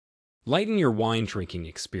Lighten your wine drinking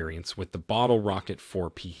experience with the Bottle Rocket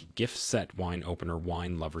 4P Gift Set Wine Opener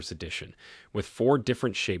Wine Lovers Edition, with 4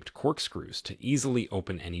 different shaped corkscrews to easily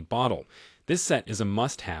open any bottle. This set is a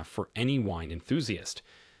must-have for any wine enthusiast.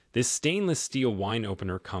 This stainless steel wine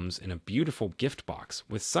opener comes in a beautiful gift box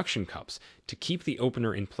with suction cups to keep the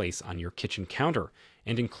opener in place on your kitchen counter,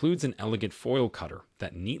 and includes an elegant foil cutter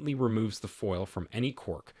that neatly removes the foil from any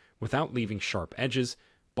cork without leaving sharp edges.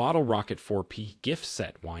 Bottle Rocket 4P Gift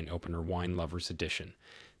Set Wine Opener Wine Lovers Edition.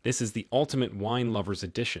 This is the ultimate wine lovers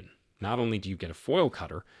edition. Not only do you get a foil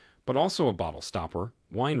cutter, but also a bottle stopper,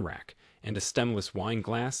 wine rack, and a stemless wine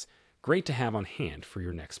glass, great to have on hand for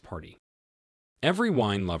your next party. Every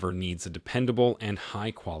wine lover needs a dependable and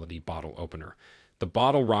high-quality bottle opener. The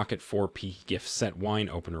Bottle Rocket 4P Gift Set Wine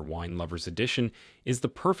Opener Wine Lovers Edition is the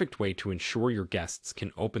perfect way to ensure your guests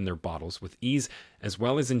can open their bottles with ease, as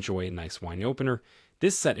well as enjoy a nice wine opener.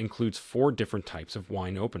 This set includes 4 different types of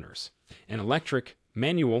wine openers: an electric,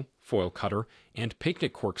 manual, foil cutter, and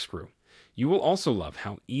picnic corkscrew. You will also love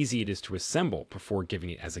how easy it is to assemble before giving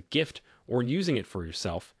it as a gift or using it for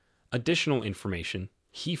yourself. Additional information: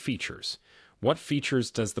 key features. What features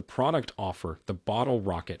does the product offer? The Bottle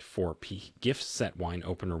Rocket 4P Gift Set Wine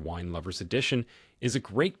Opener Wine Lovers Edition is a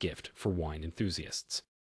great gift for wine enthusiasts.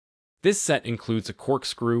 This set includes a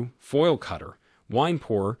corkscrew, foil cutter, wine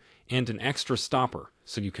pourer, and an extra stopper,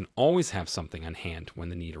 so you can always have something on hand when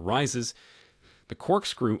the need arises. The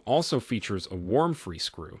corkscrew also features a worm-free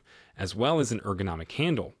screw, as well as an ergonomic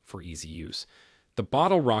handle for easy use. The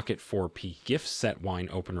Bottle Rocket 4P Gift Set Wine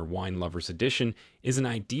Opener Wine Lovers Edition is an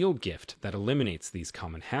ideal gift that eliminates these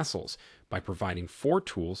common hassles by providing 4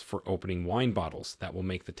 tools for opening wine bottles that will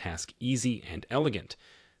make the task easy and elegant.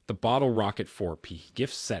 The Bottle Rocket 4P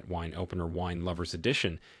Gift Set Wine Opener Wine Lovers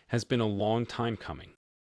Edition has been a long time coming.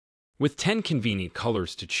 With 10 convenient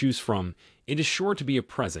colors to choose from, it is sure to be a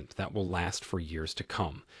present that will last for years to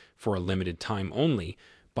come. For a limited time only,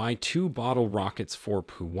 buy 2 Bottle Rockets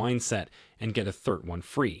 4P wine set and get a third one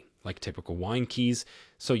free, like typical wine keys,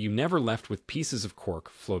 so you never left with pieces of cork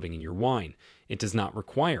floating in your wine. It does not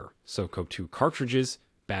require SOCO 2 cartridges,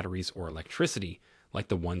 batteries, or electricity, like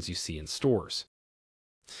the ones you see in stores.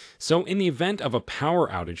 So in the event of a power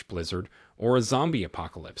outage blizzard or a zombie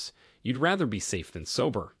apocalypse, you'd rather be safe than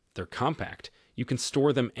sober. They're compact, you can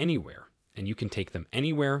store them anywhere, and you can take them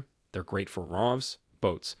anywhere. They're great for ROVs,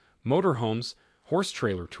 boats, motorhomes, horse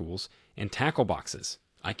trailer tools, and tackle boxes.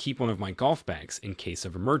 I keep one of my golf bags in case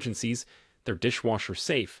of emergencies. They're dishwasher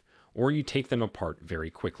safe, or you take them apart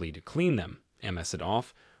very quickly to clean them, MS it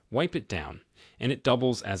off, wipe it down, and it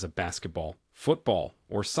doubles as a basketball, football,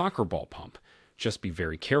 or soccer ball pump. Just be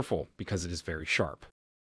very careful because it is very sharp.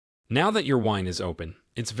 Now that your wine is open,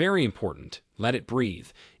 it's very important. Let it breathe.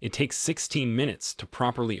 It takes 16 minutes to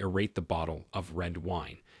properly aerate the bottle of red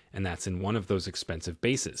wine, and that's in one of those expensive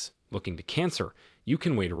bases. Looking to cancer, you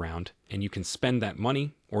can wait around and you can spend that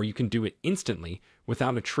money, or you can do it instantly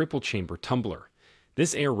without a triple chamber tumbler.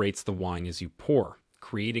 This aerates the wine as you pour,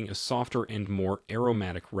 creating a softer and more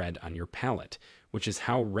aromatic red on your palate, which is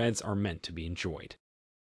how reds are meant to be enjoyed.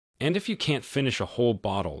 And if you can't finish a whole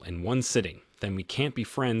bottle in one sitting, then we can't be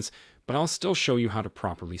friends, but I'll still show you how to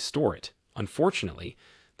properly store it. Unfortunately,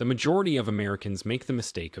 the majority of Americans make the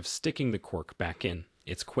mistake of sticking the cork back in.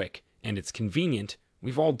 It's quick, and it's convenient.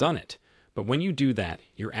 We've all done it. But when you do that,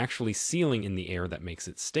 you're actually sealing in the air that makes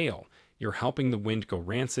it stale. You're helping the wind go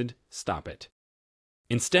rancid. Stop it.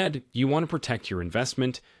 Instead, you want to protect your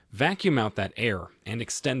investment, vacuum out that air, and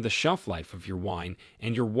extend the shelf life of your wine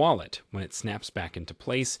and your wallet when it snaps back into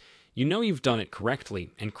place. You know you've done it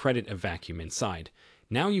correctly and credit a vacuum inside.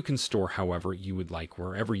 Now you can store however you would like,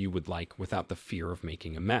 wherever you would like, without the fear of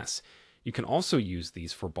making a mess. You can also use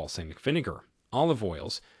these for balsamic vinegar, olive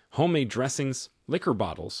oils, homemade dressings, liquor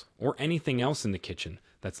bottles, or anything else in the kitchen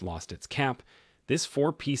that's lost its cap. This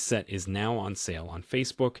 4-piece set is now on sale on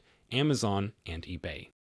Facebook, Amazon, and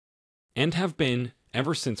eBay, and have been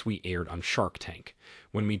ever since we aired on Shark Tank.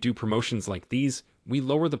 When we do promotions like these, we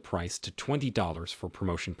lower the price to $20 for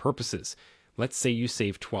promotion purposes. Let's say you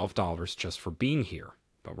save $12 just for being here,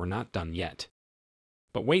 but we're not done yet.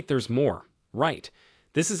 But wait, there's more. Right,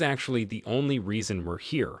 this is actually the only reason we're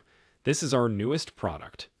here. This is our newest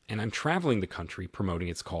product, and I'm traveling the country promoting.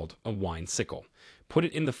 It's called a wine sickle. Put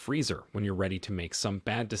it in the freezer when you're ready to make some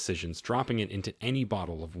bad decisions. Dropping it into any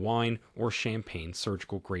bottle of wine or champagne,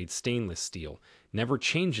 surgical grade stainless steel, never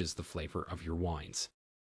changes the flavor of your wines.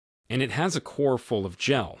 And it has a core full of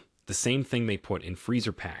gel, the same thing they put in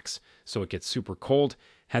freezer packs, so it gets super cold.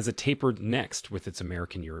 Has a tapered next with its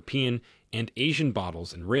American, European, and Asian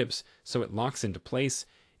bottles and ribs, so it locks into place.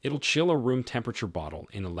 It'll chill a room temperature bottle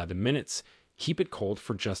in 11 minutes. Keep it cold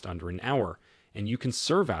for just under an hour, and you can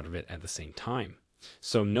serve out of it at the same time.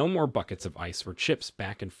 So no more buckets of ice or chips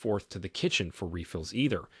back and forth to the kitchen for refills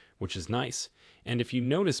either, which is nice. And if you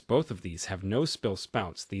notice, both of these have no spill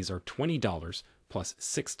spouts. These are $20 plus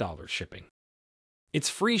 $6 shipping. It's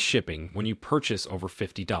free shipping when you purchase over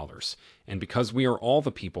 $50, and because we are all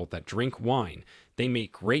the people that drink wine, they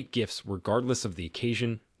make great gifts regardless of the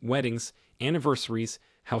occasion: weddings, anniversaries,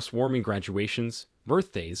 housewarming, graduations,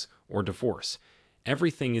 birthdays, or divorce.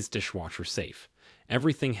 Everything is dishwasher safe.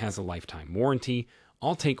 Everything has a lifetime warranty.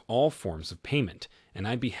 I'll take all forms of payment, and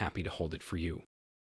I'd be happy to hold it for you.